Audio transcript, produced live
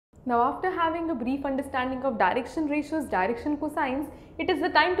Now after having a brief understanding of direction ratios, direction cosines, it is the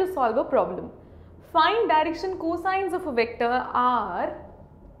time to solve a problem. Find direction cosines of a vector are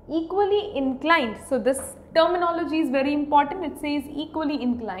equally inclined. So this terminology is very important. It says equally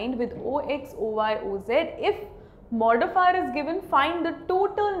inclined with OX, OY, OZ. If modifier is given, find the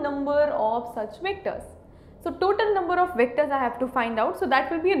total number of such vectors. So total number of vectors I have to find out. So that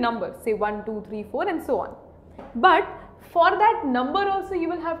will be a number, say 1, 2, 3, 4 and so on. But for that number also you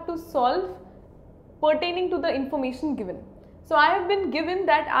will have to solve pertaining to the information given. So I have been given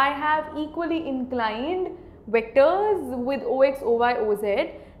that I have equally inclined vectors with OX, OY, OZ.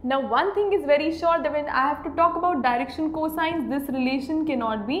 Now one thing is very sure, that when I have to talk about direction cosines, this relation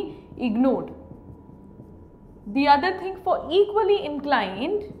cannot be ignored. The other thing, for equally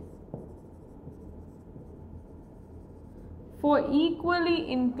inclined,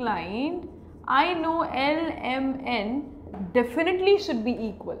 I know LMN definitely should be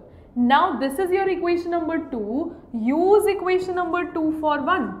equal. Now this is your equation number 2. Use equation number 2 for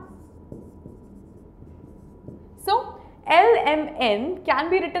 1. So LMN can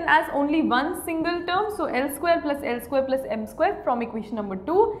be written as only one single term. So L square plus M square from equation number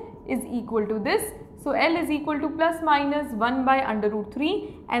 2 is equal to this. So L is equal to plus minus 1 by under root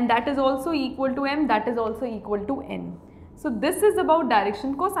 3, and that is also equal to M, that is also equal to N. So this is about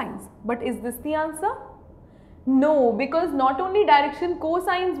direction cosines. But is this the answer? No, because not only direction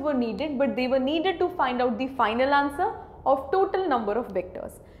cosines were needed, but they were needed to find out the final answer of total number of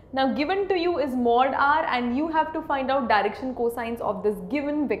vectors. Now given to you is mod R, and you have to find out direction cosines of this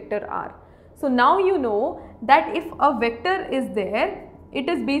given vector R. So now you know that if a vector is there, it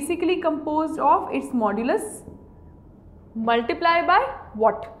is basically composed of its modulus multiplied by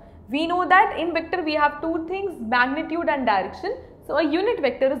what? We know that in vector we have two things, magnitude and direction. So a unit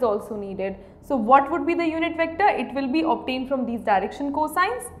vector is also needed. So what would be the unit vector? It will be obtained from these direction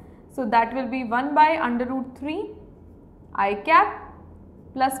cosines. So that will be 1 by under root 3 I cap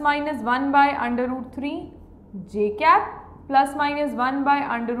plus minus 1 by under root 3 j cap plus minus 1 by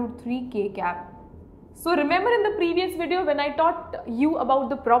under root 3 k cap. So remember in the previous video when I taught you about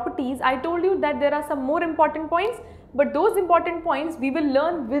the properties, I told you that there are some more important points, but those important points we will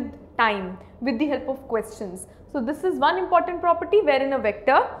learn with time, with the help of questions. So this is one important property wherein a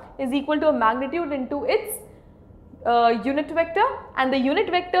vector is equal to a magnitude into its unit vector, and the unit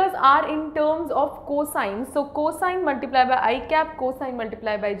vectors are in terms of cosine. So cosine multiplied by I cap, cosine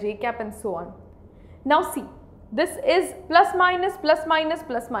multiplied by j cap and so on. Now see, this is plus minus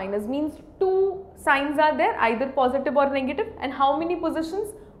means two signs are there, either positive or negative, and how many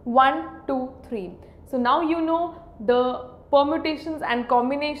positions? 1, 2, 3. So now you know the permutations and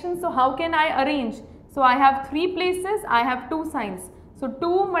combinations. So how can I arrange? So I have 3 places, I have 2 signs. So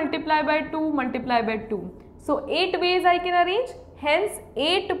 2 multiplied by 2 multiplied by 2. So 8 ways I can arrange, hence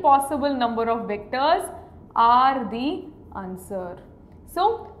 8 possible number of vectors are the answer.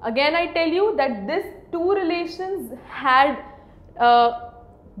 So again I tell you that these two relations had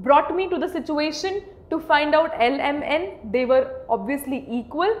brought me to the situation to find out LMN. They were obviously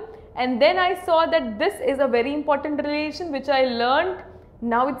equal, and then I saw that this is a very important relation which I learned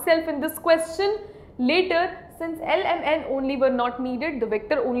now itself in this question. Later, since LMN only were not needed, the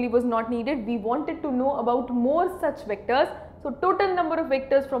vector only was not needed, we wanted to know about more such vectors. So total number of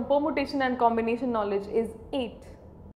vectors from permutation and combination knowledge is 8.